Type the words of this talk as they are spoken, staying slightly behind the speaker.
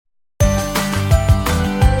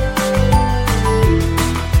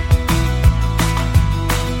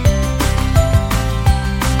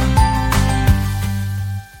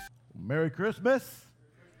Merry Christmas.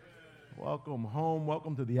 Welcome home.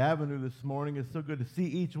 Welcome to the Avenue this morning. It's so good to see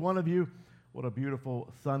each one of you. What a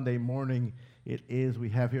beautiful Sunday morning it is we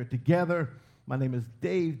have here together. My name is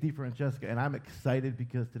Dave DeFrancesca, and I'm excited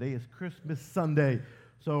because today is Christmas Sunday.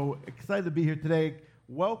 So excited to be here today.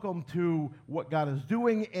 Welcome to what God is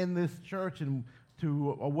doing in this church and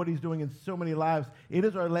to what he's doing in so many lives. It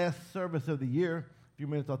is our last service of the year. In a few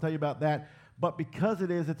minutes I'll tell you about that. But because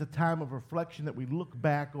it's a time of reflection that we look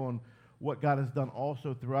back on what God has done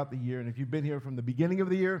also throughout the year. And if you've been here from the beginning of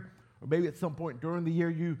the year, or maybe at some point during the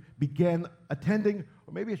year you began attending,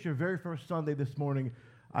 or maybe it's your very first Sunday this morning,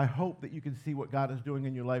 I hope that you can see what God is doing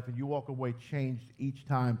in your life and you walk away changed each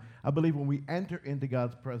time. I believe when we enter into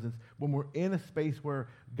God's presence, when we're in a space where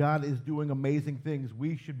God is doing amazing things,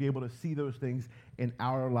 we should be able to see those things in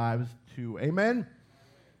our lives too. Amen?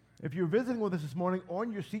 If you're visiting with us this morning,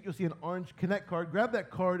 on your seat you'll see an orange Connect card. Grab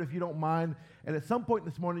that card if you don't mind, and at some point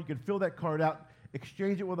this morning you can fill that card out,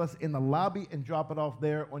 exchange it with us in the lobby, and drop it off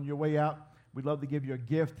there on your way out. We'd love to give you a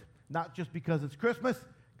gift, not just because it's Christmas,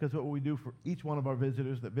 because what we do for each one of our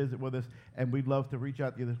visitors that visit with us, and we'd love to reach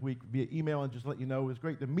out to you this week via email and just let you know it's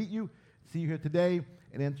great to meet you, see you here today,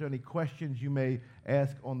 and answer any questions you may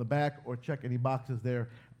ask on the back or check any boxes there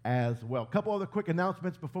as well. A couple other quick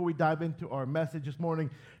announcements before we dive into our message this morning.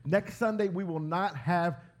 Next Sunday, we will not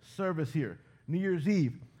have service here. New Year's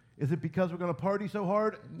Eve. Is it because we're going to party so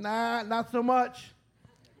hard? Nah, not so much.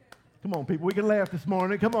 Come on, people. We can laugh this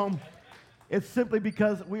morning. Come on. It's simply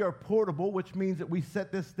because we are portable, which means that we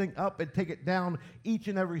set this thing up and take it down each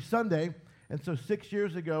and every Sunday. And so 6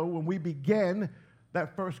 years ago, when we began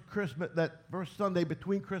that first Sunday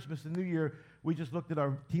between Christmas and New Year, we just looked at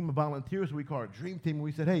our team of volunteers, we call our Dream Team, and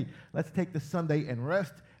we said, hey, let's take this Sunday and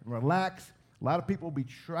rest and relax. A lot of people will be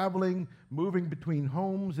traveling, moving between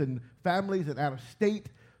homes and families and out of state.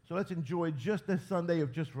 So let's enjoy just this Sunday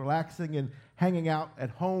of just relaxing and hanging out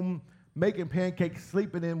at home, making pancakes,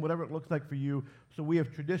 sleeping in, whatever it looks like for you. So we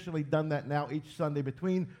have traditionally done that now each Sunday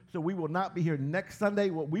between. So we will not be here next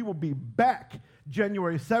Sunday. Well, we will be back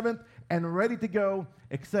January 7th and ready to go.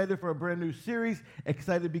 Excited for a brand new series.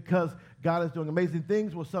 Excited because God is doing amazing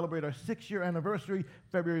things. We'll celebrate our 6-year anniversary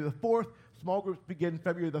February the 4th. Small groups begin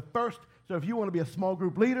February the 1st. So if you want to be a small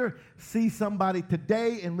group leader, see somebody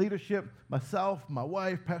today in leadership, myself, my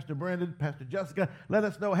wife, Pastor Brandon, Pastor Jessica, let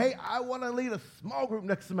us know, hey, I want to lead a small group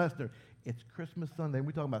next semester. It's Christmas Sunday, and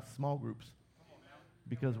we're talking about small groups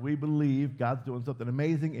because we believe God's doing something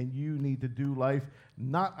amazing, and you need to do life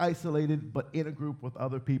not isolated, but in a group with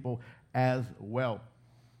other people as well.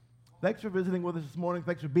 Thanks for visiting with us this morning.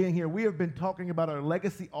 Thanks for being here. We have been talking about our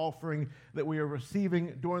legacy offering that we are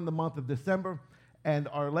receiving during the month of December, and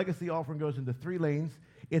our legacy offering goes into 3 lanes.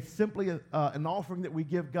 It's simply an offering that we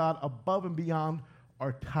give God above and beyond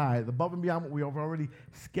our tithe, above and beyond what we have already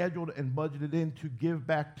scheduled and budgeted in to give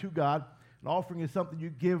back to God. An offering is something you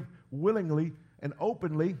give willingly and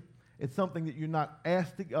openly. It's something that you're not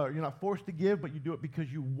you're not forced to give, but you do it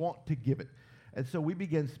because you want to give it. And so we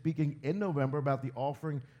began speaking in November about the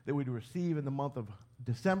offering that we'd receive in the month of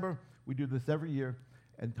December. We do this every year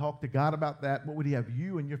and talk to God about that. What would he have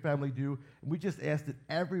you and your family do? And we just asked that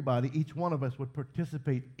everybody, each one of us, would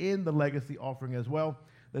participate in the legacy offering as well.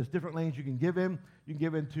 There's different lanes you can give in. You can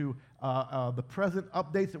give into the present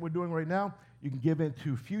updates that we're doing right now. You can give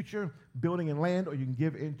into future, building and land, or you can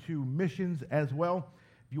give into missions as well.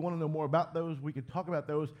 If you want to know more about those, we can talk about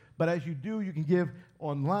those. But as you do, you can give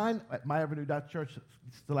online at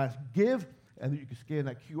myavenue.church/give, and you can scan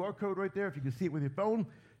that QR code right there if you can see it with your phone.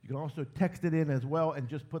 You can also text it in as well and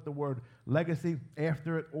just put the word legacy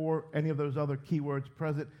after it or any of those other keywords,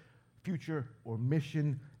 present, future, or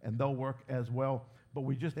mission, and they'll work as well. But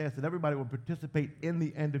we just ask that everybody will participate in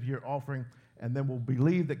the end-of-year offering, and then we'll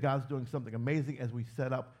believe that God's doing something amazing as we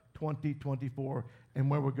set up 2024 and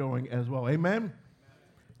where we're going as well. Amen?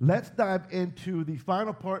 Let's dive into the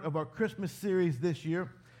final part of our Christmas series this year.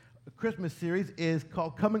 The Christmas series is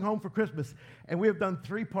called Coming Home for Christmas, and we have done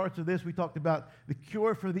 3 parts of this. We talked about the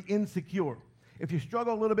cure for the insecure. If you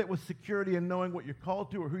struggle a little bit with security and knowing what you're called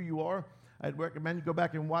to or who you are, I'd recommend you go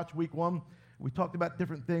back and watch week 1. We talked about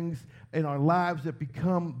different things in our lives that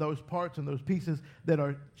become those parts and those pieces that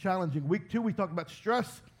are challenging. Week 2, we talked about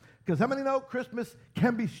stress, because how many know Christmas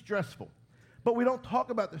can be stressful? But we don't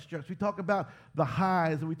talk about the stress. We talk about the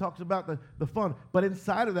highs, and we talk about the fun. But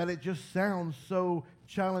inside of that, it just sounds so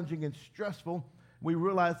challenging and stressful. We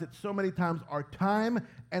realize that so many times our time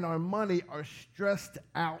and our money are stressed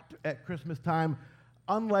out at Christmas time,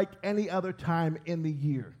 unlike any other time in the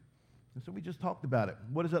year. And so we just talked about it.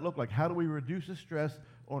 What does that look like? How do we reduce the stress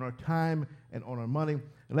on our time and on our money?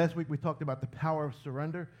 And last week we talked about the power of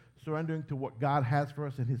surrender. surrendering to what God has for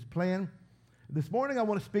us in his plan. This morning, I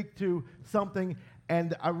want to speak to something,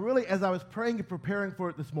 and I really, as I was praying and preparing for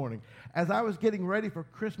it this morning, as I was getting ready for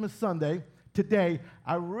Christmas Sunday, today,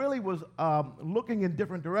 I really was looking in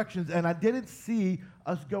different directions, and I didn't see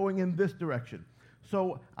us going in this direction.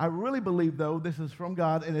 So I really believe, though, this is from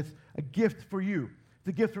God, and it's a gift for you. It's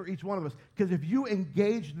a gift for each one of us. Because if you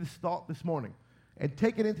engage this thought this morning and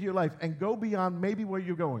take it into your life and go beyond maybe where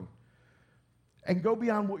you're going and go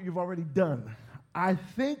beyond what you've already done, I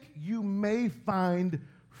think you may find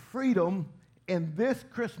freedom in this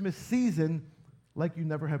Christmas season like you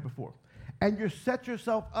never have before. And you set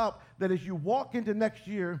yourself up that as you walk into next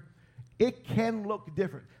year, it can look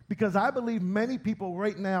different. Because I believe many people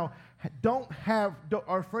right now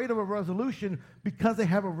are afraid of a resolution because they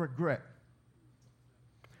have a regret.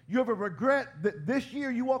 You have a regret that this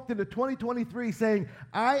year you walked into 2023 saying,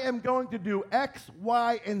 I am going to do X,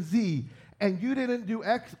 Y, and Z, and you didn't do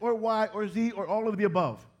X or Y or Z or all of the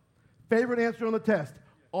above. Favorite answer on the test,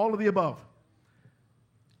 all of the above.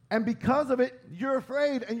 And because of it, you're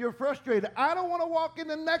afraid and you're frustrated. I don't want to walk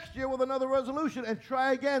into next year with another resolution and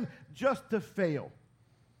try again just to fail.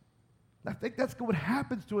 I think that's what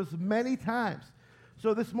happens to us many times.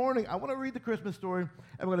 So this morning, I want to read the Christmas story,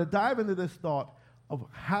 and we're going to dive into this thought of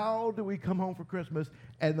how do we come home for Christmas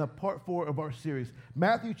and the part 4 of our series.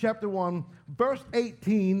 Matthew chapter 1, verse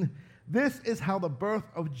 18, this is how the birth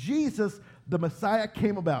of Jesus, the Messiah,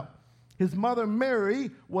 came about. His mother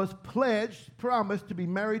Mary was promised to be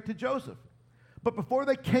married to Joseph. But before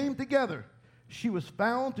they came together, she was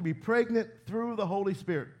found to be pregnant through the Holy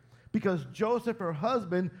Spirit. Because Joseph, her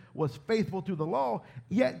husband, was faithful to the law,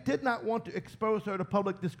 yet did not want to expose her to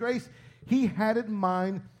public disgrace, he had in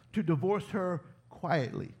mind to divorce her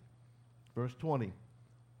quietly. Verse 20.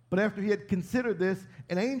 But after he had considered this,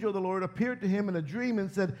 an angel of the Lord appeared to him in a dream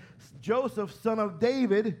and said, Joseph, son of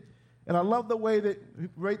David. And I love the way that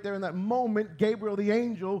right there in that moment, Gabriel, the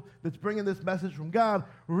angel that's bringing this message from God,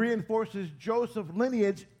 reinforces Joseph's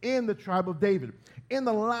lineage in the tribe of David, in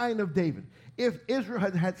the line of David. If Israel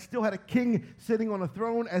had still had a king sitting on a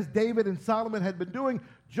throne, as David and Solomon had been doing,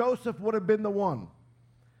 Joseph would have been the one.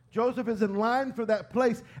 Joseph is in line for that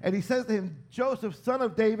place, and he says to him, Joseph, son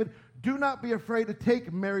of David, do not be afraid to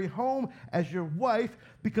take Mary home as your wife,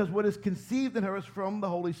 because what is conceived in her is from the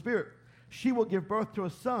Holy Spirit. She will give birth to a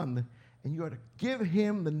son, and you are to give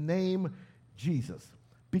him the name Jesus,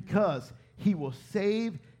 because he will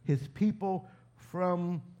save his people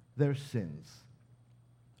from their sins.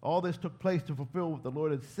 All this took place to fulfill what the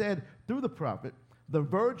Lord had said through the prophet. The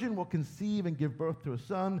virgin will conceive and give birth to a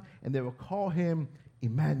son, and they will call him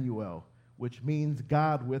Emmanuel, which means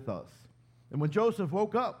God with us. And when Joseph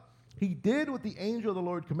woke up, he did what the angel of the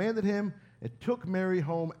Lord commanded him and took Mary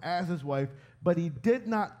home as his wife, but he did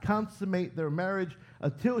not consummate their marriage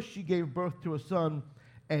until she gave birth to a son,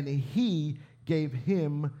 and he gave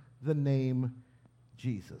him the name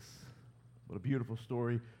Jesus. What a beautiful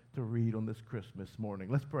story to read on this Christmas morning.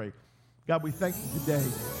 Let's pray. God, we thank you today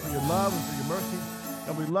for your love and for your mercy.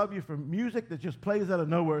 And we love you for music that just plays out of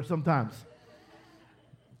nowhere sometimes.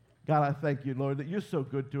 God, I thank you, Lord, that you're so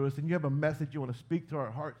good to us, and you have a message you want to speak to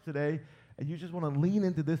our hearts today, and you just want to lean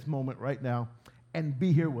into this moment right now and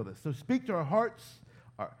be here with us. So speak to our hearts,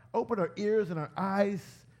 open our ears and our eyes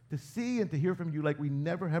to see and to hear from you like we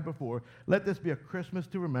never have before. Let this be a Christmas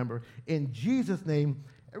to remember. In Jesus' name,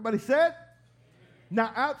 everybody said?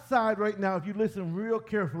 Now, outside right now, if you listen real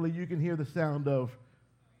carefully, you can hear the sound of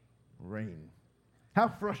rain. How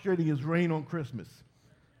frustrating is rain on Christmas?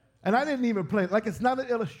 And I didn't even plan it. Like, it's not an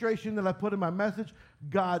illustration that I put in my message.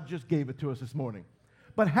 God just gave it to us this morning.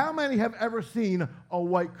 But how many have ever seen a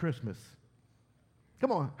white Christmas?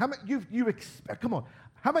 Come on. How many you expect? Come on.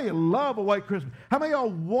 How many love a white Christmas? How many of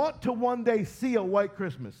y'all want to one day see a white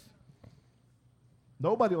Christmas?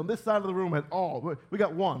 Nobody on this side of the room at all. We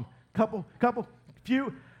got one. Couple,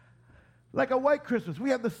 few. Like a white Christmas.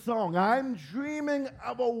 We have the song, I'm dreaming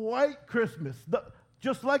of a white Christmas.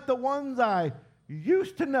 Just like the ones I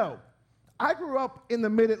used to know. I grew up in the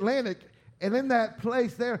mid-Atlantic, and in that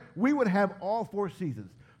place there, we would have all 4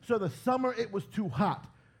 seasons. So the summer, it was too hot.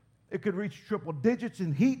 It could reach triple digits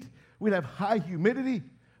in heat. We'd have high humidity.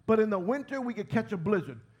 But in the winter, we could catch a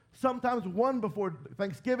blizzard. Sometimes one before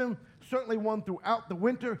Thanksgiving, certainly one throughout the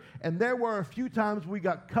winter, and there were a few times we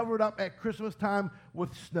got covered up at Christmas time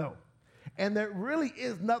with snow. And there really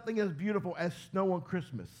is nothing as beautiful as snow on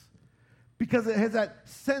Christmas because it has that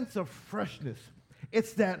sense of freshness.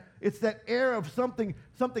 It's that air of something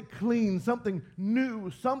clean, something new,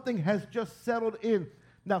 something has just settled in.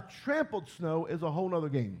 Now, trampled snow is a whole other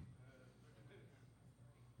game.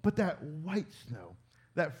 But that white snow,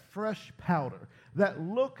 that fresh powder, that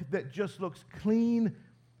look that just looks clean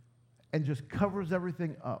and just covers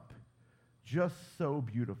everything up. Just so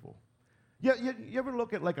beautiful. You ever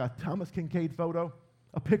look at like a Thomas Kincaid photo,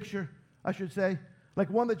 a picture, I should say, like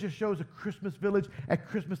one that just shows a Christmas village at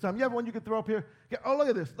Christmas time? You have one you can throw up here? Oh, look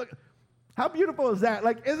at this. Look, how beautiful is that?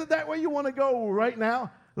 Like, isn't that where you want to go right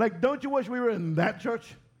now? Like, don't you wish we were in that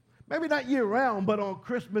church? Maybe not year-round, but on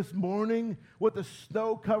Christmas morning with the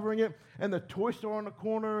snow covering it and the toy store on the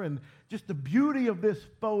corner, and just the beauty of this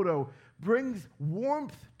photo brings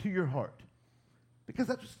warmth to your heart. Because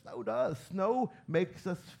that's what snow does. Snow makes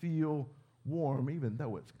us feel warm even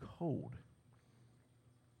though it's cold.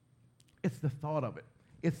 It's the thought of it.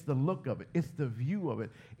 It's the look of it. It's the view of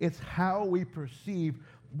it. It's how we perceive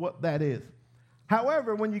what that is.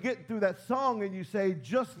 However, when you get through that song and you say,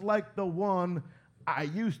 just like the one I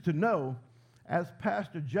used to know, as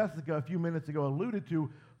Pastor Jessica a few minutes ago alluded to,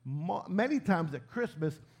 many times at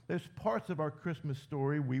Christmas, there's parts of our Christmas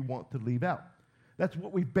story we want to leave out. That's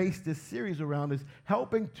what we based this series around, is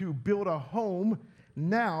helping to build a home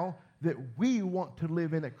now that we want to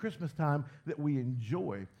live in at Christmas time, that we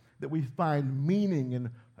enjoy, that we find meaning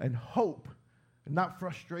and hope, and not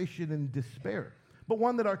frustration and despair. But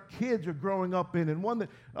one that our kids are growing up in, and one that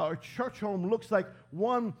our church home looks like,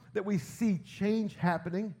 one that we see change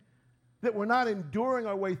happening, that we're not enduring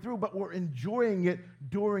our way through, but we're enjoying it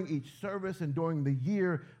during each service and during the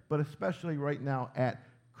year, but especially right now at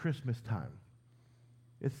Christmas time.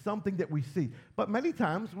 It's something that we see. But many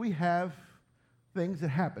times we have things that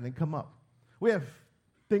happen and come up. We have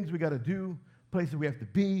things we got to do, places we have to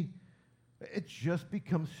be. It just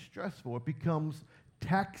becomes stressful. It becomes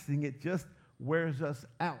taxing. It just wears us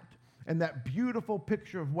out. And that beautiful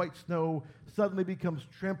picture of white snow suddenly becomes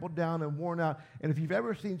trampled down and worn out. And if you've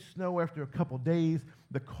ever seen snow after a couple days,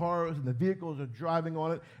 the cars and the vehicles are driving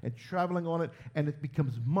on it and traveling on it, and it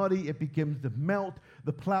becomes muddy, it begins to melt.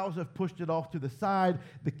 The plows have pushed it off to the side.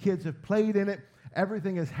 The kids have played in it.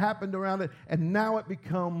 Everything has happened around it, and now it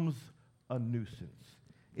becomes a nuisance.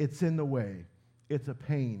 It's in the way. It's a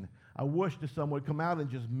pain. I wish the sun would come out and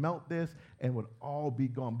just melt this and would all be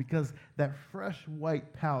gone, because that fresh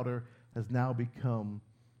white powder has now become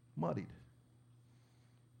muddied.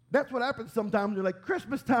 That's what happens sometimes. You're like,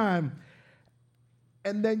 Christmas time.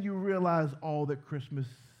 And then you realize all that Christmas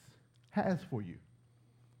has for you.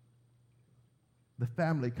 The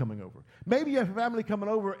family coming over. Maybe you have family coming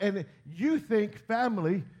over and you think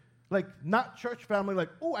family, like not church family, like,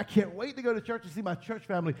 oh, I can't wait to go to church and see my church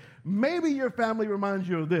family. Maybe your family reminds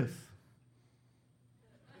you of this.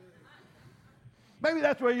 Maybe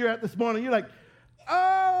that's where you're at this morning. You're like,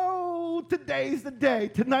 oh, today's the day.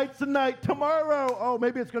 Tonight's the night. Tomorrow, oh,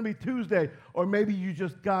 maybe it's going to be Tuesday. Or maybe you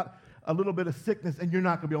just got a little bit of sickness and you're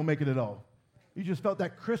not going to be able to make it at all. You just felt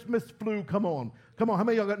that Christmas flu come on. Come on, how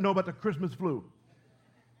many of y'all know about the Christmas flu?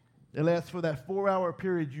 It lasts for that 4-hour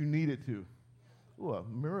period you need it to. Ooh, a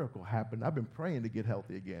miracle happened. I've been praying to get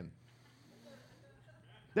healthy again.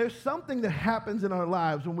 There's something that happens in our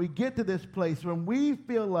lives when we get to this place when we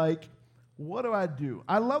feel like, what do I do?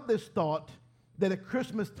 I love this thought that at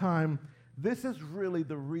Christmas time, this is really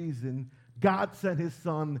the reason God sent his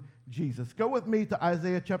son, Jesus. Go with me to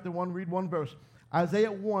Isaiah chapter 1, read one verse. Isaiah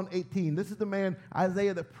 1:18. This is the man,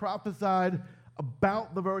 Isaiah, that prophesied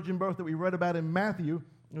about the virgin birth that we read about in Matthew.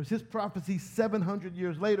 It was his prophecy 700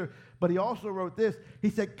 years later, but he also wrote this. He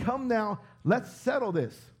said, come now, let's settle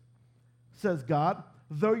this, says God.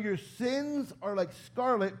 Though your sins are like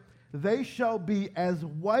scarlet, they shall be as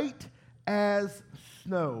white as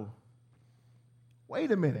snow.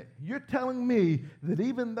 Wait a minute. You're telling me that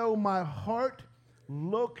even though my heart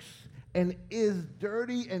looks and is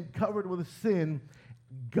dirty and covered with sin,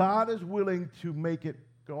 God is willing to make it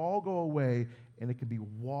all go away and it can be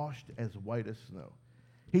washed as white as snow.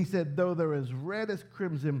 He said, though they're as red as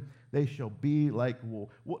crimson, they shall be like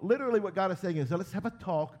wool. Literally what God is saying is, let's have a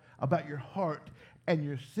talk about your heart and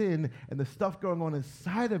your sin and the stuff going on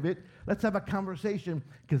inside of it. Let's have a conversation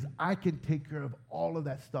because I can take care of all of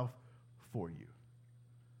that stuff for you.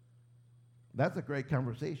 That's a great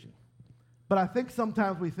conversation. But I think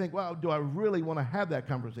sometimes we think, well, do I really want to have that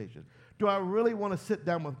conversation? Do I really want to sit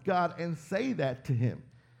down with God and say that to him?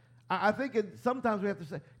 I think sometimes we have to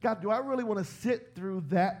say, God, do I really want to sit through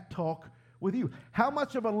that talk with you? How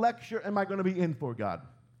much of a lecture am I going to be in for, God?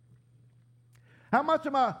 How much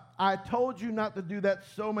am I told you not to do that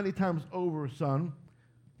so many times over, son?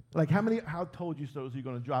 Like how told you so is you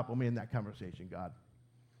going to drop on me in that conversation, God?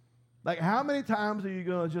 Like, how many times are you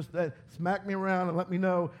going to just smack me around and let me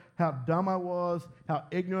know how dumb I was, how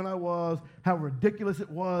ignorant I was, how ridiculous it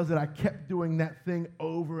was that I kept doing that thing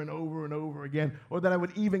over and over and over again, or that I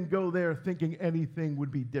would even go there thinking anything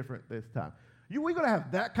would be different this time? We're going to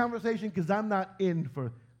have that conversation because I'm not in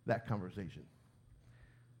for that conversation.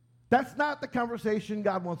 That's not the conversation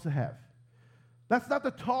God wants to have. That's not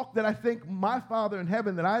the talk that I think my Father in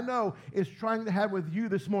heaven that I know is trying to have with you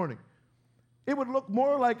this morning. It would look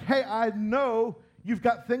more like, hey, I know you've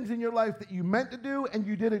got things in your life that you meant to do and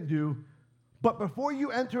you didn't do, but before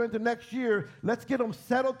you enter into next year, let's get them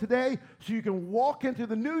settled today so you can walk into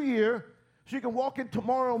the new year, so you can walk in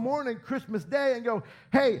tomorrow morning, Christmas Day, and go,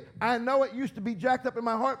 hey, I know it used to be jacked up in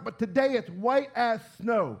my heart, but today it's white as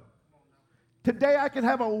snow. Today I can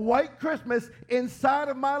have a white Christmas inside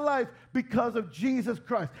of my life because of Jesus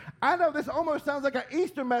Christ. I know this almost sounds like an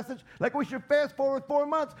Easter message, like we should fast forward 4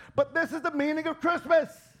 months, but this is the meaning of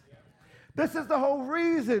Christmas. This is the whole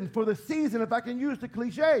reason for the season, if I can use the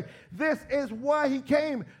cliche. This is why he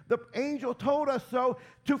came. The angel told us so,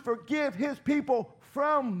 to forgive his people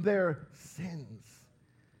from their sins.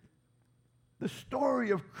 The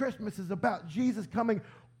story of Christmas is about Jesus coming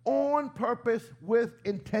on purpose with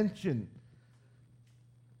intention.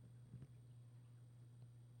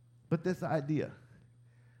 But this idea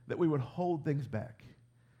that we would hold things back,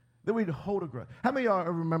 that we'd hold a grudge. How many of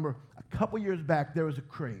y'all remember a couple years back there was a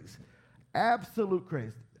craze, absolute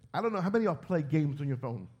craze. I don't know, how many of y'all play games on your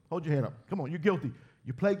phone? Hold your hand up. Come on, you're guilty.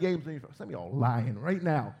 You play games on your phone. Some of y'all lying right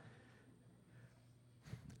now.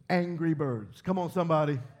 Angry Birds. Come on,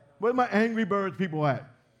 somebody. Where my Angry Birds people at?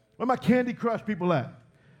 Where my Candy Crush people at?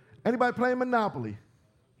 Anybody playing Monopoly?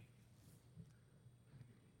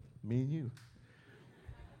 Me and you.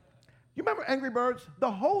 You remember Angry Birds?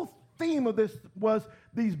 The whole theme of this was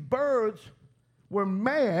these birds were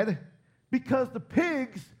mad because the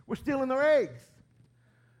pigs were stealing their eggs.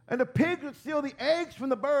 And the pigs would steal the eggs from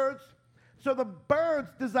the birds, so the birds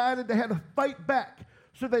decided they had to fight back.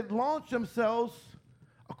 So they'd launch themselves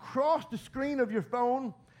across the screen of your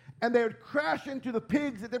phone, and they would crash into the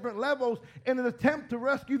pigs at different levels in an attempt to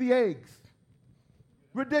rescue the eggs.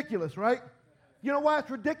 Ridiculous, right? You know why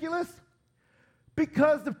it's ridiculous?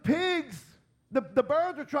 Because the pigs, the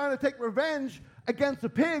birds were trying to take revenge against the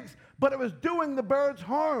pigs, but it was doing the birds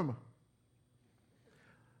harm.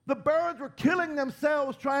 The birds were killing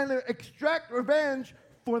themselves trying to extract revenge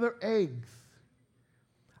for their eggs.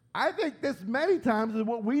 I think this many times is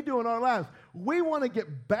what we do in our lives. We want to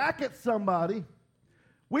get back at somebody.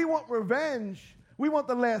 We want revenge. We want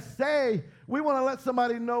the last say. We want to let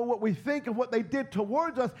somebody know what we think of what they did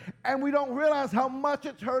towards us, and we don't realize how much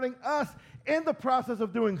it's hurting us in the process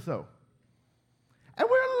of doing so. And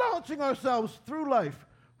we're launching ourselves through life,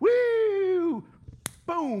 woo,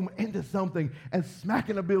 boom, into something, and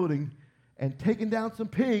smacking a building, and taking down some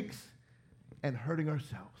pigs, and hurting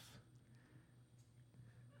ourselves.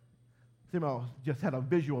 Some of y'all just had a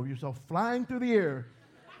visual of yourself flying through the air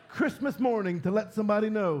Christmas morning to let somebody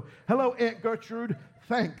know, hello, Aunt Gertrude,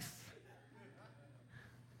 thanks.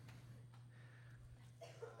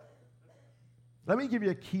 Let me give you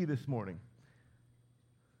a key this morning.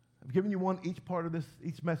 I've given you one each part of this,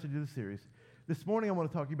 each message of this series. This morning I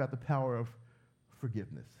want to talk to you about the power of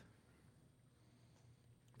forgiveness.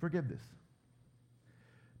 Forgiveness.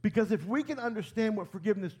 Because if we can understand what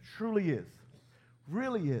forgiveness truly is,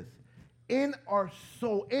 really is, in our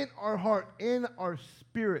soul, in our heart, in our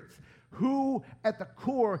spirits, who at the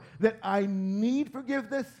core that I need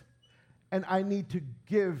forgiveness and I need to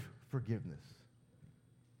give forgiveness.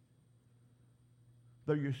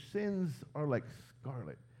 Though your sins are like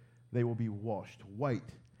scarlet, they will be washed white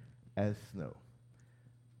as snow.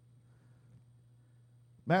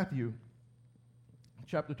 Matthew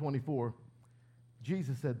chapter 24,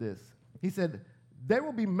 Jesus said this. He said, there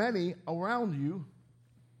will be many around you,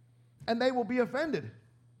 and they will be offended.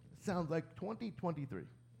 It sounds like 2023.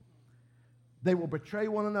 They will betray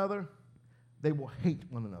one another. They will hate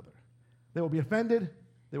one another. They will be offended.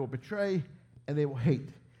 They will betray, and they will hate.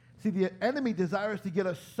 See, the enemy desires to get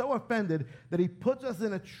us so offended that he puts us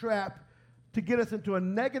in a trap to get us into a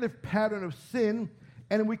negative pattern of sin,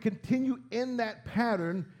 and we continue in that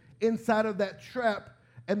pattern inside of that trap,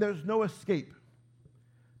 and there's no escape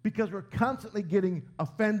because we're constantly getting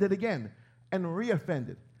offended again and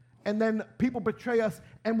re-offended. And then people betray us,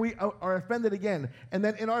 and we are offended again. And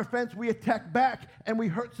then in our offense, we attack back, and we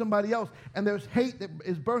hurt somebody else. And there's hate that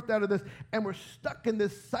is birthed out of this, and we're stuck in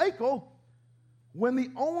this cycle when the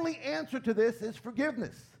only answer to this is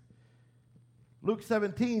forgiveness. Luke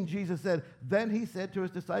 17, Jesus said, then he said to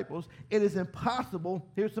his disciples, it is impossible,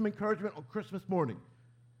 here's some encouragement on Christmas morning.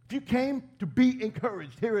 If you came to be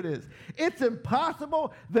encouraged, here it is. It's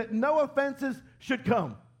impossible that no offenses should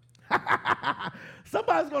come.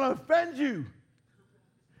 Somebody's going to offend you.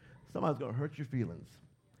 Somebody's going to hurt your feelings.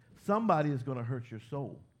 Somebody is going to hurt your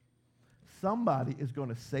soul. Somebody is going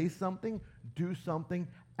to say something, do something,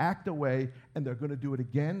 act a way, and they're going to do it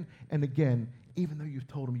again and again, even though you've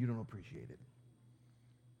told them you don't appreciate it.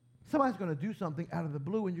 Somebody's going to do something out of the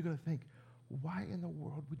blue, and you're going to think, why in the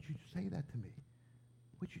world would you say that to me?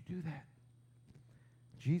 Would you do that?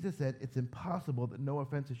 Jesus said it's impossible that no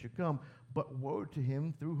offenses should come, but woe to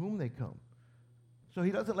him through whom they come. So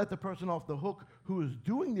he doesn't let the person off the hook who is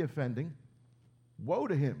doing the offending. Woe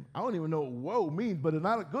to him. I don't even know what woe means, but it's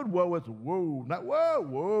not a good woe. It's woe. Not whoa,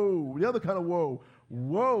 whoa. The other kind of woe.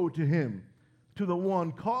 Woe to him, to the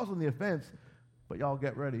one causing the offense. But y'all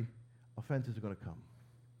get ready. Offenses are going to come.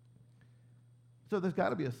 So there's got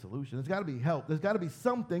to be a solution. There's got to be help. There's got to be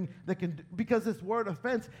something that can, because this word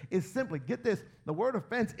offense is simply, get this, the word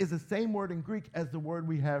offense is the same word in Greek as the word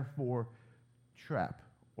we have for trap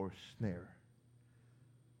or snare.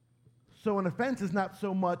 So an offense is not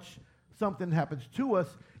so much something that happens to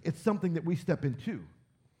us, it's something that we step into.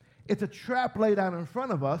 It's a trap laid out in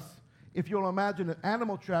front of us. If you'll imagine an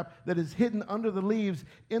animal trap that is hidden under the leaves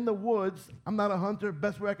in the woods, I'm not a hunter,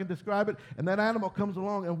 best way I can describe it, and that animal comes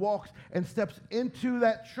along and walks and steps into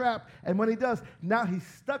that trap, and when he does, now he's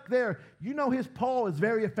stuck there. You know his paw is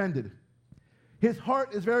very offended. His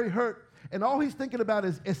heart is very hurt, and all he's thinking about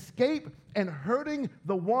is escape and hurting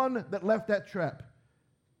the one that left that trap.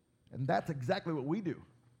 And that's exactly what we do.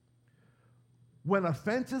 When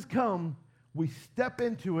offenses come, we step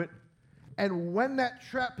into it, and when that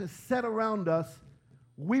trap is set around us,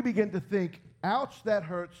 we begin to think, ouch, that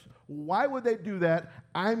hurts. Why would they do that?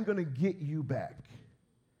 I'm going to get you back.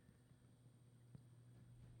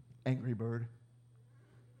 Angry bird.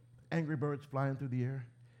 Angry birds flying through the air.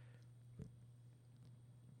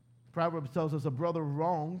 Proverbs tells us a brother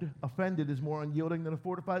wronged, offended, is more unyielding than a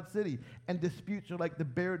fortified city, and disputes are like the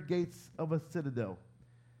barred gates of a citadel.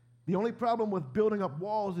 The only problem with building up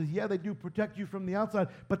walls is, yeah, they do protect you from the outside,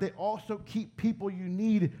 but they also keep people you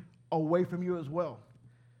need away from you as well.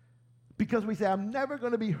 Because we say, I'm never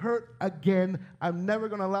going to be hurt again. I'm never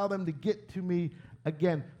going to allow them to get to me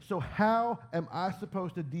again. So how am I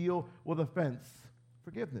supposed to deal with offense?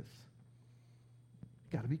 Forgiveness.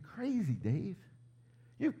 You've got to be crazy, Dave.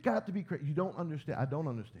 You've got to be crazy. You don't understand. I don't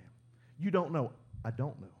understand. You don't know. I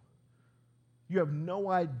don't know. You have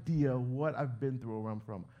no idea what I've been through or where I'm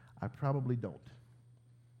from. I probably don't.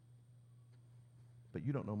 But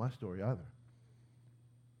you don't know my story either.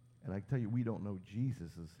 And I can tell you, we don't know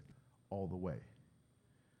Jesus's all the way.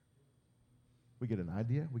 We get an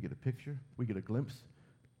idea, we get a picture, we get a glimpse,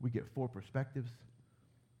 we get 4 perspectives.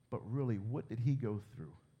 But really, what did he go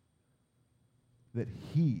through that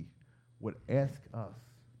he would ask us,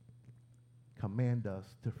 command us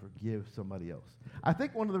to forgive somebody else? I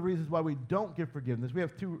think one of the reasons why we don't give forgiveness, I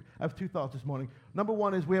have two thoughts this morning. Number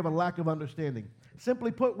one is we have a lack of understanding.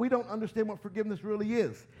 Simply put, we don't understand what forgiveness really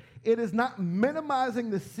is. It is not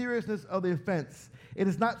minimizing the seriousness of the offense. It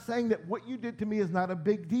is not saying that what you did to me is not a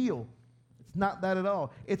big deal. It's not that at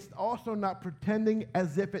all. It's also not pretending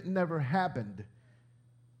as if it never happened.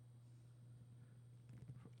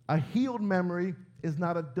 A healed memory is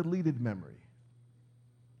not a deleted memory.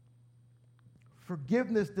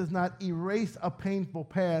 Forgiveness does not erase a painful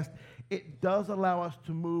past. It does allow us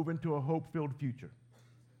to move into a hope-filled future.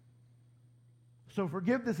 So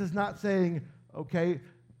forgiveness is not saying, okay,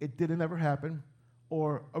 it didn't ever happen,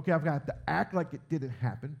 or, okay, I've got to act like it didn't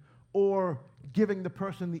happen, or giving the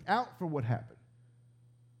person the out for what happened.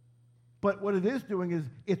 But what it is doing is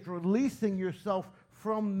it's releasing yourself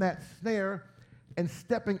from that snare and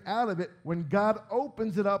stepping out of it. When God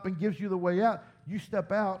opens it up and gives you the way out, you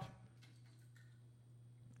step out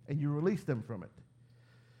and you release them from it.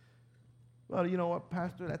 Well, you know what,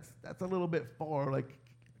 Pastor, that's a little bit far. Like,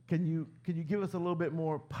 can you give us a little bit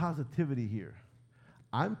more positivity here?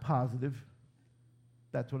 I'm positive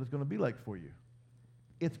that's what it's going to be like for you.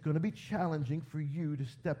 It's going to be challenging for you to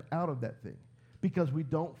step out of that thing because we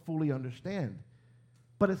don't fully understand.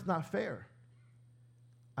 But it's not fair.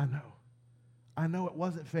 I know it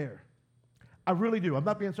wasn't fair. I really do. I'm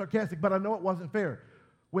not being sarcastic, but I know it wasn't fair.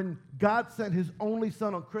 When God sent his only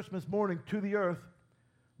son on Christmas morning to the earth,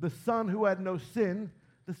 the son who had no sin,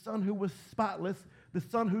 the son who was spotless, the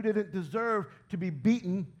son who didn't deserve to be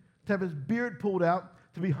beaten, to have his beard pulled out,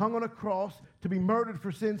 to be hung on a cross, to be murdered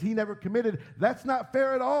for sins he never committed, that's not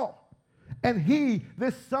fair at all. And he,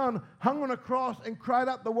 this son, hung on a cross and cried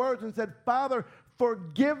out the words and said, Father,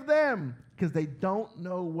 forgive them, because they don't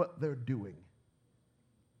know what they're doing.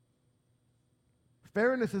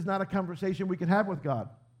 Fairness is not a conversation we can have with God.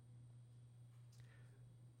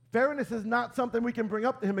 Fairness is not something we can bring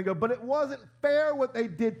up to him and go, but it wasn't fair what they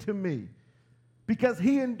did to me. Because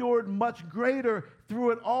he endured much greater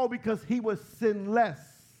through it all because he was sinless,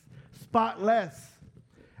 spotless.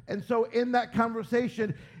 And so in that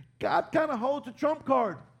conversation, God kind of holds a trump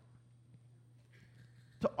card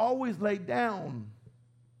to always lay down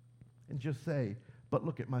and just say, but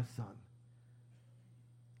look at my son.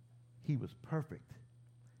 He was perfect,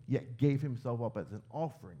 yet gave himself up as an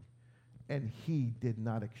offering. And he did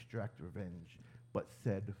not extract revenge, but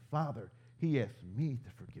said, Father, he asked me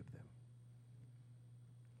to forgive them.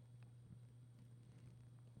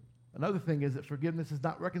 Another thing is that forgiveness is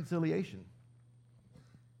not reconciliation.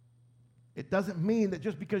 It doesn't mean that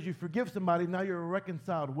just because you forgive somebody, now you're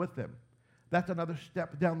reconciled with them. That's another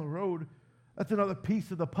step down the road. That's another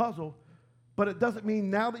piece of the puzzle. But it doesn't mean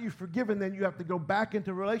now that you've forgiven them, you have to go back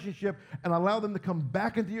into a relationship and allow them to come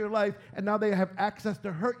back into your life, and now they have access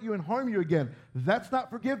to hurt you and harm you again. That's not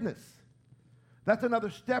forgiveness. That's another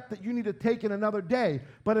step that you need to take in another day.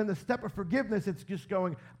 But in the step of forgiveness, it's just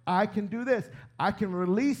going, I can do this. I can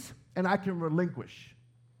release and I can relinquish.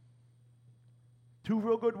 Two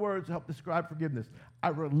real good words to help describe forgiveness. I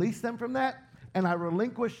release them from that, and I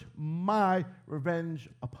relinquish my revenge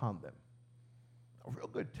upon them. A real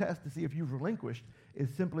good test to see if you've relinquished is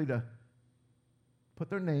simply to put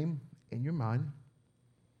their name in your mind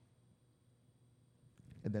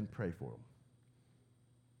and then pray for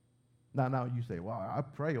them. Now you say, well, I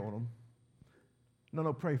pray on them.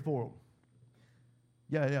 No, pray for them.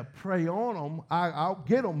 Yeah, pray on them. I'll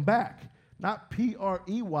get them back. Not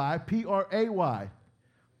P-R-E-Y, P-R-A-Y.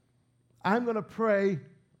 I'm going to pray,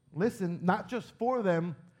 listen, not just for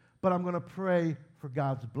them, but I'm going to pray for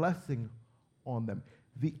God's blessing on them.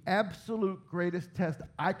 The absolute greatest test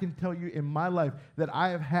I can tell you in my life that I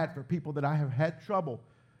have had for people that I have had trouble,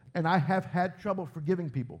 and I have had trouble forgiving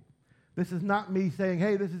people. This is not me saying,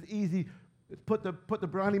 hey, this is easy. Put the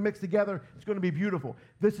brownie mix together. It's going to be beautiful.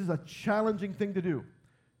 This is a challenging thing to do.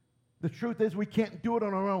 The truth is we can't do it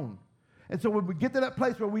on our own. And so when we get to that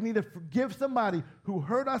place where we need to forgive somebody who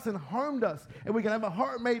hurt us and harmed us, and we can have a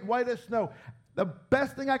heart made white as snow, the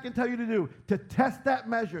best thing I can tell you to do to test that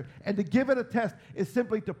measure and to give it a test is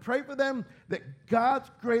simply to pray for them that God's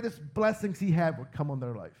greatest blessings he had would come on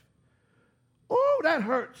their life. Oh, that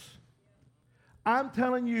hurts. I'm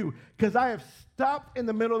telling you, because I have stopped in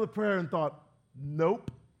the middle of the prayer and thought, nope.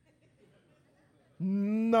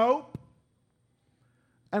 Nope.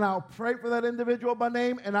 And I'll pray for that individual by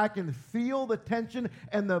name, and I can feel the tension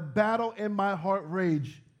and the battle in my heart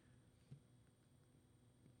rage.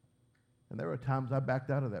 And there were times I backed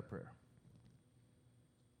out of that prayer.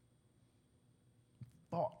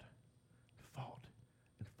 Fought.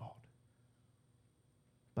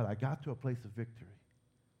 But I got to a place of victory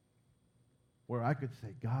where I could say,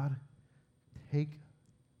 God, take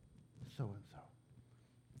so-and-so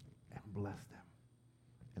and bless them.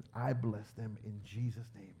 And I bless them in Jesus'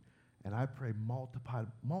 name. And I pray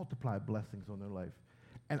multiply blessings on their life.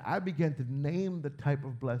 And I began to name the type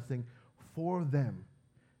of blessing for them.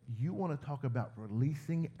 You want to talk about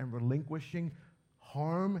releasing and relinquishing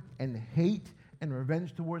harm and hate and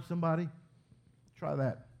revenge towards somebody? Try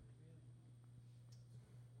that.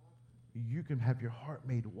 You can have your heart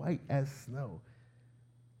made white as snow.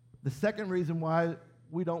 The second reason why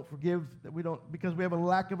we don't forgive, because we have a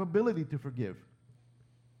lack of ability to forgive,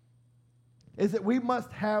 is that we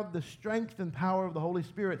must have the strength and power of the Holy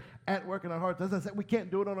Spirit at work in our hearts. As I said, we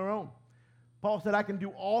can't do it on our own. Paul said, I can do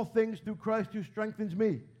all things through Christ who strengthens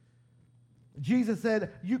me. Jesus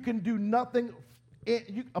said, you can do nothing.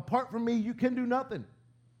 Apart from me, you can do nothing.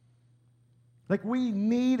 Like we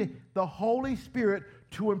need the Holy Spirit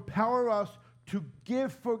to empower us to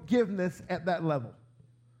give forgiveness at that level.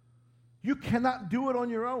 You cannot do it on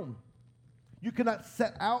your own. You cannot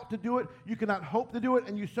set out to do it. You cannot hope to do it,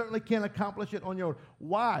 and you certainly can't accomplish it on your own.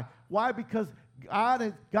 Why? Why? Because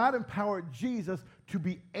God empowered Jesus to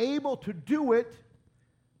be able to do it.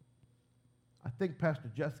 I think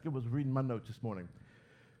Pastor Jessica was reading my notes this morning.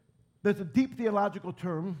 There's a deep theological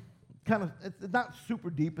term, it's not super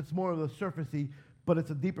deep, it's more of the surfacey, but it's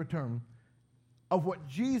a deeper term, of what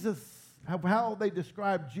Jesus, how they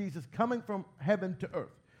describe Jesus coming from heaven to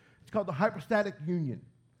earth. It's called the hypostatic union.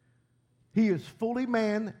 He is fully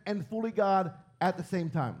man and fully God at the same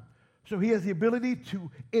time. So he has the ability to,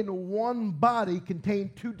 in one body,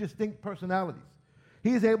 contain two distinct personalities.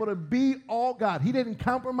 He is able to be all God. He didn't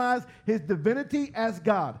compromise his divinity as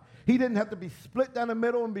God. He didn't have to be split down the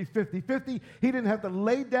middle and be 50-50. He didn't have to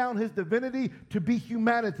lay down his divinity to be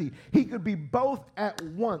humanity. He could be both at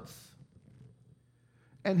once.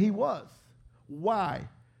 And he was. Why?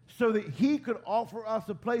 So that he could offer us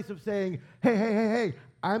a place of saying, hey,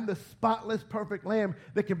 I'm the spotless, perfect lamb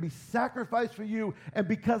that can be sacrificed for you. And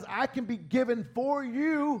because I can be given for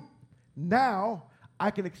you, now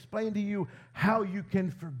I can explain to you how you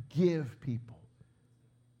can forgive people,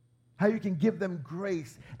 how you can give them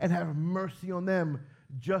grace and have mercy on them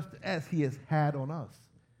just as he has had on us.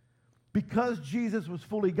 Because Jesus was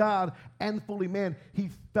fully God and fully man, he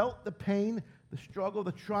felt the pain, the struggle,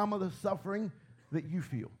 the trauma, the suffering that you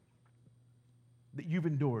feel, that you've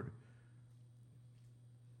endured.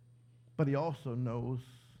 But he also knows,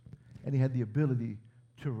 and he had the ability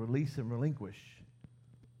to release and relinquish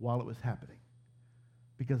while it was happening.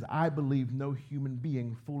 Because I believe no human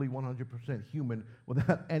being, fully 100% human,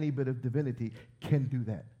 without any bit of divinity, can do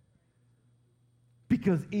that.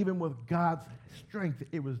 Because even with God's strength,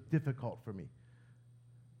 it was difficult for me.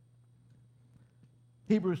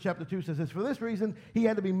 Hebrews chapter 2 says this, for this reason, he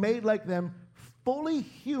had to be made like them, fully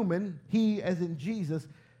human, he as in Jesus,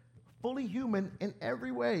 fully human in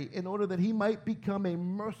every way, in order that he might become a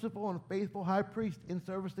merciful and faithful high priest in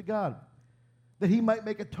service to God, that he might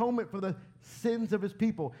make atonement for the sins of his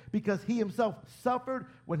people, because he himself suffered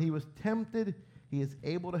when he was tempted. He is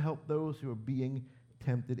able to help those who are being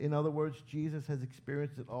tempted. In other words, Jesus has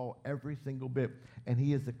experienced it all, every single bit, and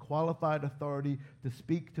he is the qualified authority to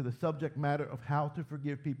speak to the subject matter of how to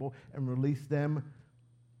forgive people and release them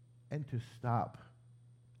and to stop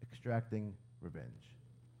extracting revenge.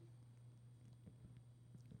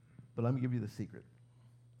 But let me give you the secret.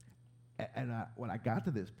 And when I got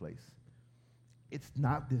to this place, it's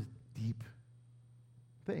not this deep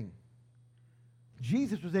thing.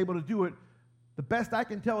 Jesus was able to do it. The best I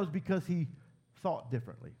can tell is because he thought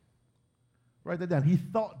differently. Write that down. He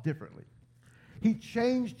thought differently. He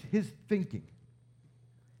changed his thinking.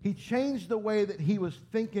 He changed the way that he was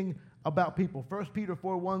thinking about people. 1 Peter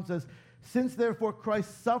 4:1 says, since therefore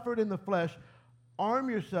Christ suffered in the flesh, arm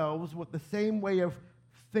yourselves with the same way of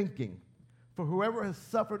thinking. For whoever has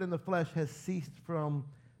suffered in the flesh has ceased from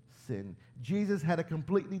sin. Jesus had a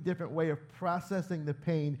completely different way of processing the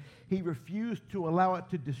pain. He refused to allow it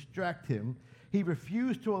to distract him. He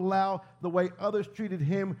refused to allow the way others treated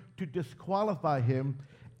him to disqualify him.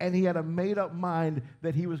 And he had a made-up mind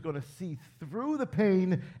that he was going to see through the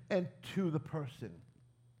pain and to the person.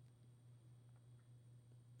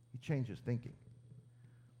 He changed his thinking.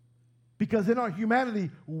 Because in our humanity,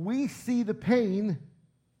 we see the pain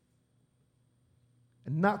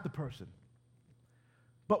and not the person.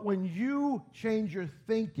 But when you change your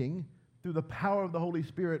thinking through the power of the Holy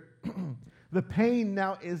Spirit, the pain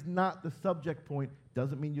now is not the subject point.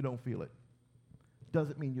 Doesn't mean you don't feel it.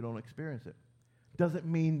 Doesn't mean you don't experience it. Doesn't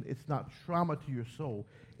mean it's not trauma to your soul.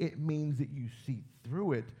 It means that you see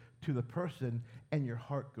through it to the person and your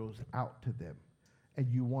heart goes out to them and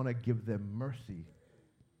you want to give them mercy.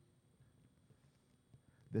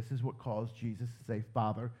 This is what caused Jesus to say,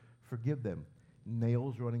 Father, forgive them.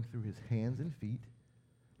 Nails running through his hands and feet,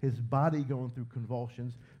 his body going through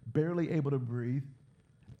convulsions, barely able to breathe,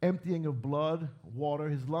 emptying of blood, water,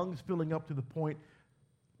 his lungs filling up to the point,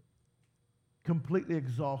 completely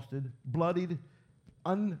exhausted, bloodied,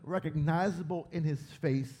 unrecognizable in his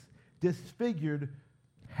face, disfigured,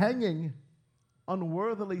 hanging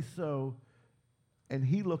unworthily so, and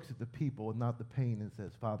he looks at the people and not the pain and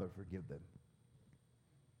says, Father, forgive them.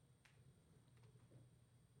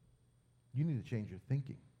 You need to change your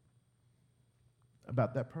thinking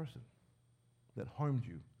about that person that harmed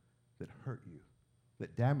you, that hurt you,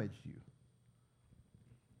 that damaged you.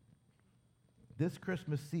 This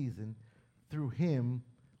Christmas season, through him,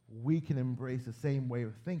 we can embrace the same way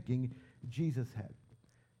of thinking Jesus had.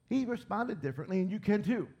 He responded differently, and you can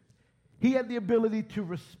too. He had the ability to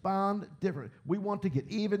respond different. We want to get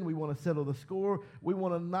even. We want to settle the score. We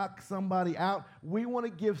want to knock somebody out. We want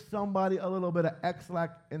to give somebody a little bit of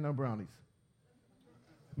X-Lac in their brownies.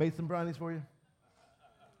 Made some brownies for you?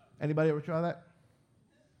 Anybody ever try that?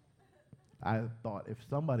 I thought if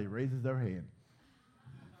somebody raises their hand.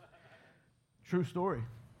 True story.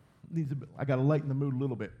 I got to lighten the mood a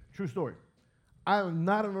little bit. True story. I am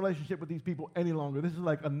not in a relationship with these people any longer. This is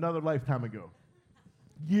like another lifetime ago.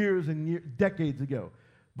 Years and years, decades ago.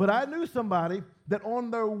 But I knew somebody that on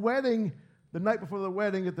their wedding, the night before their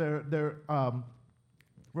wedding at their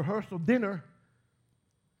rehearsal dinner,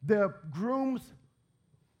 the groom's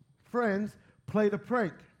friends played a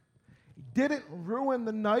prank. It didn't ruin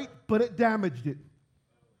the night, but it damaged it.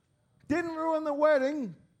 Didn't ruin the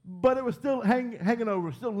wedding, but it was still hanging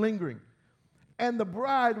over, still lingering. And the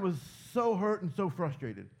bride was so hurt and so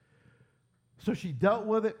frustrated. So she dealt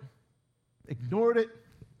with it, ignored it,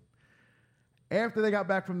 After they got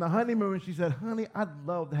back from the honeymoon, she said, honey, I'd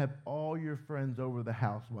love to have all your friends over the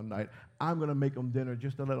house one night. I'm going to make them dinner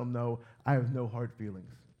just to let them know I have no hard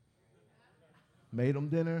feelings. Made them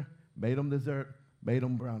dinner, made them dessert, made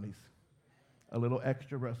them brownies. A little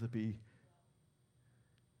extra recipe.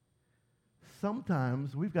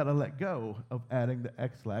 Sometimes we've got to let go of adding the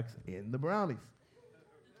X-Lax in the brownies.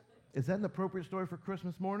 Is that an appropriate story for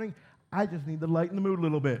Christmas morning? I just need to lighten the mood a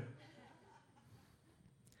little bit.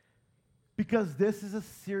 Because this is a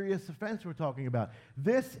serious offense we're talking about.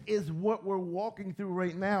 This is what we're walking through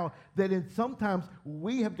right now, that sometimes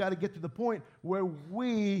we have got to get to the point where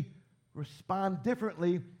we respond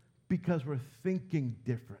differently because we're thinking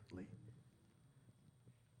differently.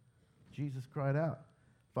 Jesus cried out,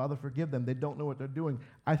 Father, forgive them. They don't know what they're doing.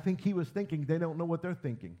 I think he was thinking they don't know what they're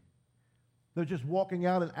thinking. They're just walking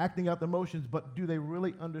out and acting out the motions, but do they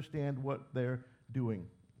really understand what they're doing?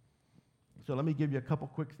 So let me give you a couple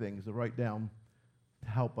quick things to write down to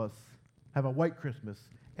help us have a white Christmas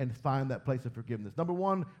and find that place of forgiveness. Number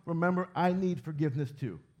one, remember, I need forgiveness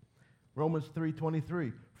too. Romans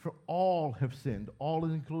 3:23, for all have sinned. All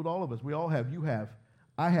include all of us. We all have. You have.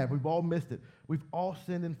 I have. We've all missed it. We've all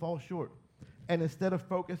sinned and fall short. And instead of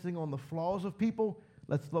focusing on the flaws of people,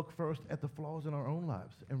 let's look first at the flaws in our own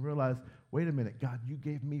lives and realize, wait a minute, God, you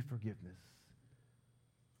gave me forgiveness.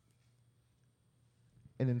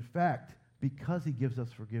 And in fact, because he gives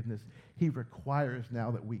us forgiveness, he requires now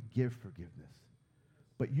that we give forgiveness.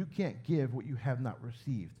 But you can't give what you have not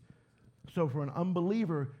received. So for an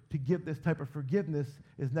unbeliever to give this type of forgiveness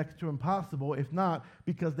is next to impossible, if not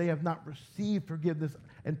because they have not received forgiveness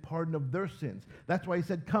and pardon of their sins. That's why he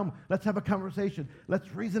said, come, let's have a conversation.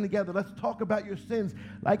 Let's reason together. Let's talk about your sins.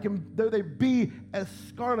 Though they be as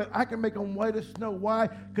scarlet, I can make them white as snow. Why?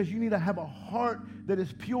 Because you need to have a heart that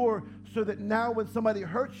is pure so that now when somebody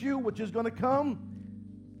hurts you, which is going to come,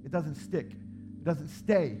 it doesn't stick. It doesn't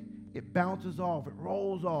stay. It bounces off. It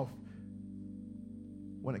rolls off.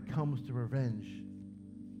 When it comes to revenge,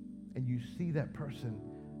 and you see that person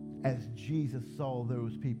as Jesus saw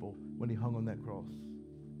those people when he hung on that cross.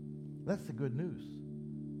 That's the good news.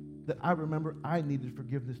 That I remember I needed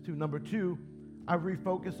forgiveness too. Number two, I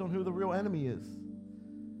refocus on who the real enemy is.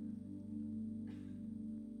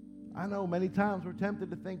 I know many times we're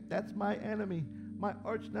tempted to think, that's my enemy, my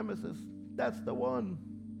arch nemesis, that's the one.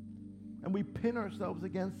 And we pin ourselves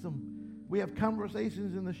against them. We have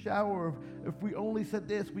conversations in the shower of, if we only said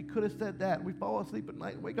this, we could have said that. We fall asleep at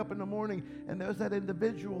night, wake up in the morning, and there's that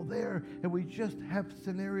individual there, and we just have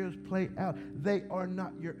scenarios play out. They are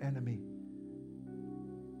not your enemy.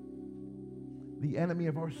 The enemy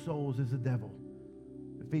of our souls is the devil.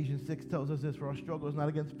 Ephesians 6 tells us this, for our struggle is not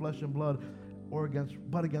against flesh and blood,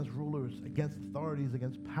 but against rulers, against authorities,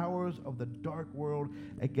 against powers of the dark world,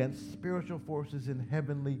 against spiritual forces in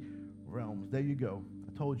heavenly realms. There you go.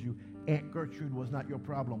 I told you, Aunt Gertrude was not your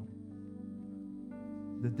problem.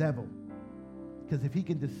 The devil. Because if he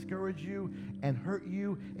can discourage you and hurt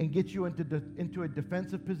you and get you into a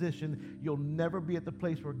defensive position, you'll never be at the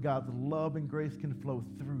place where God's love and grace can flow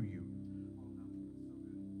through you.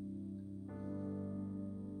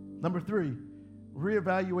 Number three,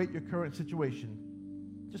 reevaluate your current situation.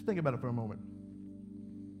 Just think about it for a moment.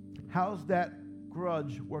 How's that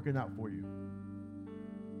grudge working out for you?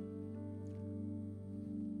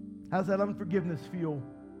 How's that unforgiveness feel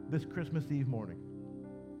this Christmas Eve morning?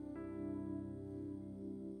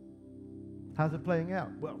 How's it playing out?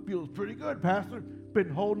 Well, it feels pretty good, Pastor. Been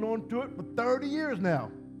holding on to it for 30 years now.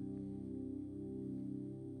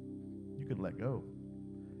 You can let go.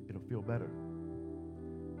 It'll feel better.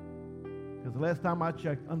 Because the last time I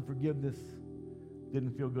checked, unforgiveness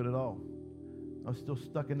didn't feel good at all. I was still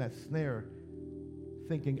stuck in that snare,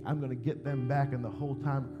 thinking I'm going to get them back, and the whole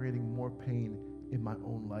time creating more pain in my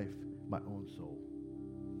own life, my own soul,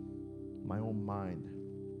 my own mind.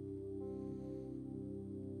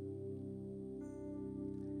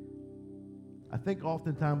 I think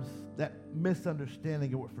oftentimes that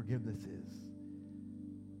misunderstanding of what forgiveness is,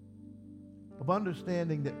 of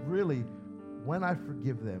understanding that really when I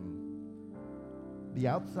forgive them, the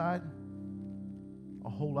outside, a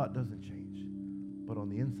whole lot doesn't change, but on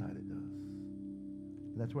the inside it does.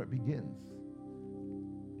 And that's where it begins.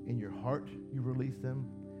 In your heart, you release them.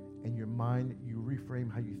 In your mind, you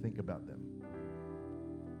reframe how you think about them.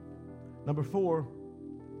 Number 4,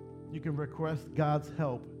 you can request God's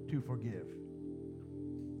help to forgive.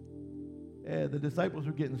 The disciples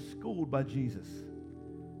were getting schooled by Jesus.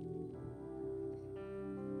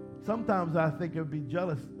 Sometimes I think I'd be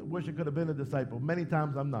jealous. I wish I could have been a disciple. Many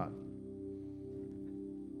times I'm not.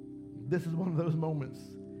 This is one of those moments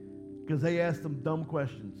because they asked some dumb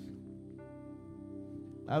questions.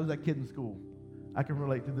 I was that kid in school. I can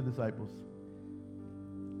relate to the disciples.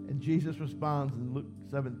 And Jesus responds in Luke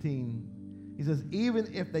 17. He says,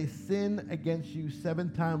 even if they sin against you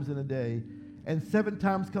 7 times in a day, and 7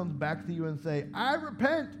 times comes back to you and say, I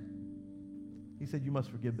repent, he said, you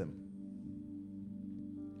must forgive them.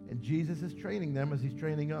 And Jesus is training them as he's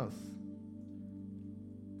training us.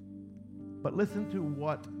 But listen to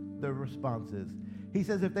what the response is. He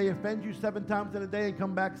says, if they offend you 7 times in a day and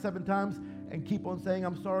come back 7 times and keep on saying,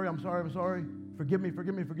 I'm sorry, I'm sorry, I'm sorry, forgive me,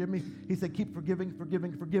 forgive me, forgive me. He said, keep forgiving,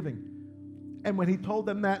 forgiving, forgiving. And when he told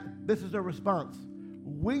them that, this is their response.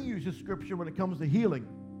 We use the scripture when it comes to healing.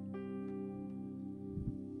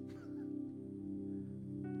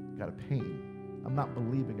 Got a pain. I'm not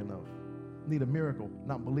believing enough. Need a miracle.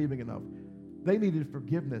 Not believing enough. They needed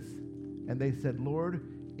forgiveness. And they said, Lord,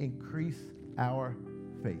 increase our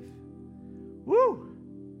faith. Woo!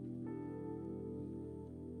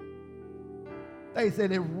 They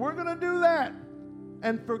said, if we're going to do that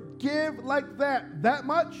and forgive like that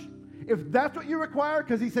much, if that's what you require,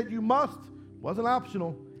 because he said you must, wasn't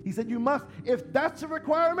optional. He said you must. If that's a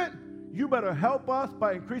requirement, you better help us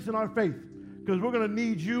by increasing our faith, because we're going to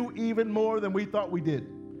need you even more than we thought we did.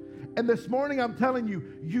 And this morning I'm telling you,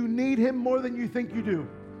 you need him more than you think you do.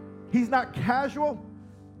 He's not casual.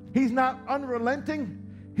 He's not unrelenting.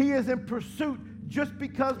 He is in pursuit. Just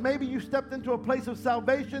because maybe you stepped into a place of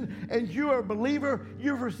salvation and you are a believer,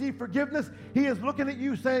 you've received forgiveness, he is looking at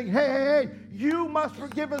you saying, hey, you must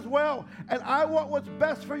forgive as well. And I want what's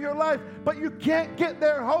best for your life, but you can't get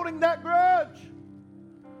there holding that grudge.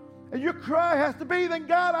 And your cry has to be, then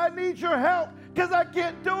God, I need your help because I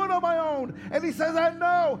can't do it on my own. And he says, I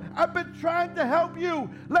know, I've been trying to help you.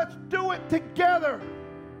 Let's do it together.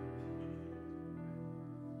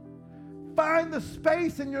 Find the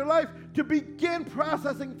space in your life to begin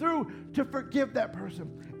processing through to forgive that person.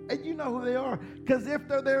 And you know who they are, because if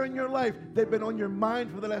they're there in your life, they've been on your mind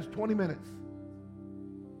for the last 20 minutes.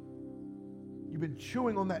 You've been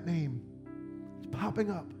chewing on that name. It's popping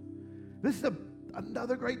up. This is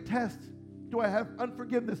another great test. Do I have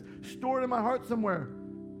unforgiveness stored in my heart somewhere?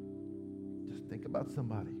 Just think about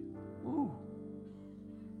somebody. Ooh.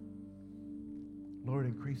 Lord,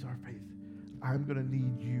 increase our faith. I'm going to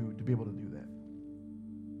need you to be able to do that.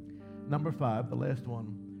 Number 5, the last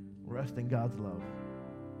one, rest in God's love.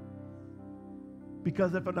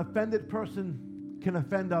 Because if an offended person can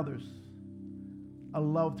offend others, a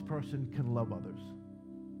loved person can love others.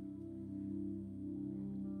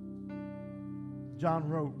 John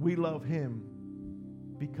wrote, we love him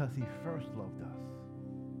because he first loved us.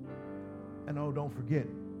 And oh, don't forget,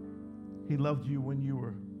 he loved you when you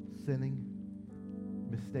were sinning,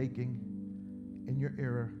 mistaking, in your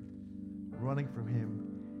error, running from him.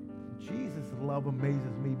 Jesus' love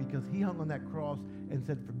amazes me because he hung on that cross and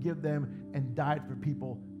said, forgive them, and died for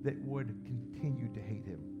people that would continue to hate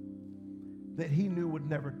him, that he knew would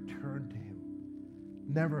never turn to him,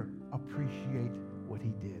 never appreciate what he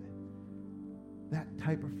did. That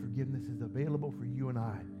type of forgiveness is available for you and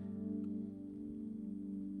I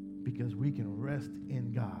because we can rest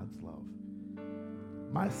in God's love.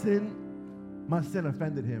 My sin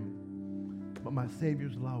offended him, but my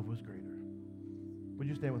Savior's love was greater. Would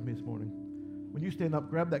you stand with me this morning? When you stand up,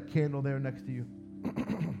 grab that candle there next to you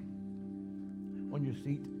on your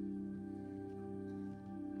seat.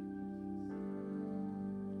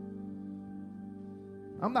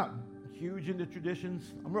 I'm not huge into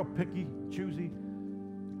traditions. I'm real picky, choosy.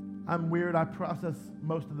 I'm weird. I process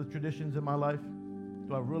most of the traditions in my life.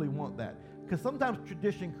 Do I really want that? Because sometimes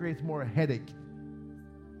tradition creates more a headache.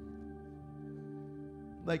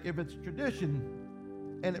 Like if it's tradition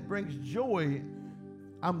and it brings joy,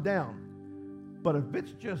 I'm down. But if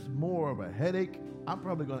it's just more of a headache, I'm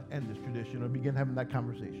probably going to end this tradition or begin having that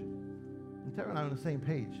conversation. And Tara and I are on the same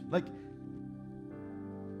page. Like,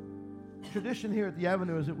 tradition here at the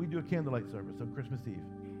Avenue is that we do a candlelight service on Christmas Eve.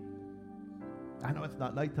 I know it's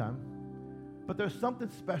not nighttime, but there's something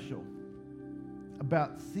special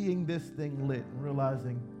about seeing this thing lit and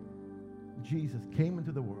realizing Jesus came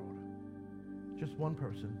into the world, just one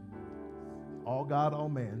person, all God, all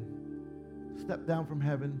man, stepped down from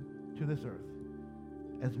heaven to this earth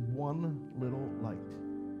as one little light,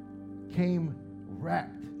 came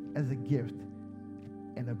wrapped as a gift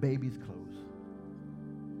in a baby's clothes,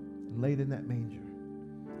 and laid in that manger.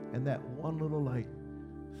 And that one little light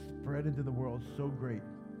spread into the world so great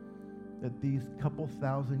that these couple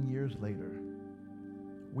thousand years later,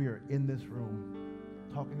 we are in this room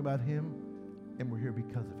talking about him, and we're here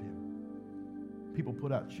because of him. People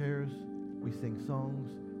put out chairs, we sing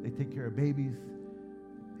songs, they take care of babies,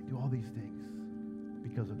 they do all these things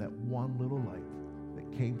because of that one little light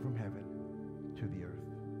that came from heaven to the earth.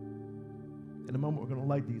 In a moment, we're going to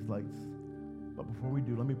light these lights. But before we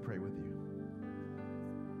do, let me pray with you.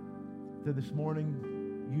 So this morning,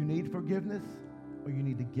 you need forgiveness or you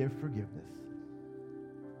need to give forgiveness.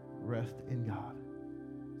 Rest in God.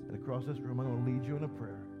 And across this room, I'm going to lead you in a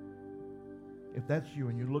prayer. If that's you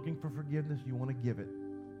and you're looking for forgiveness, you want to give it,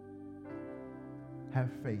 have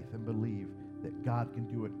faith and believe that God can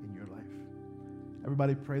do it in your life.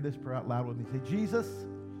 Everybody pray this prayer out loud with me. Say, Jesus,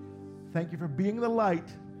 thank you for being the light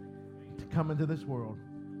to come into this world.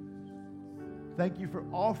 Thank you for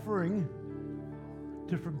offering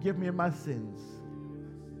to forgive me of my sins.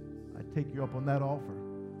 I take you up on that offer.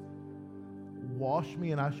 Wash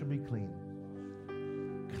me and I shall be clean.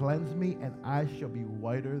 Cleanse me and I shall be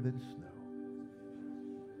whiter than snow.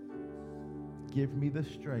 Give me the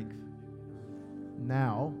strength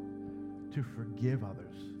now to forgive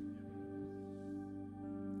others.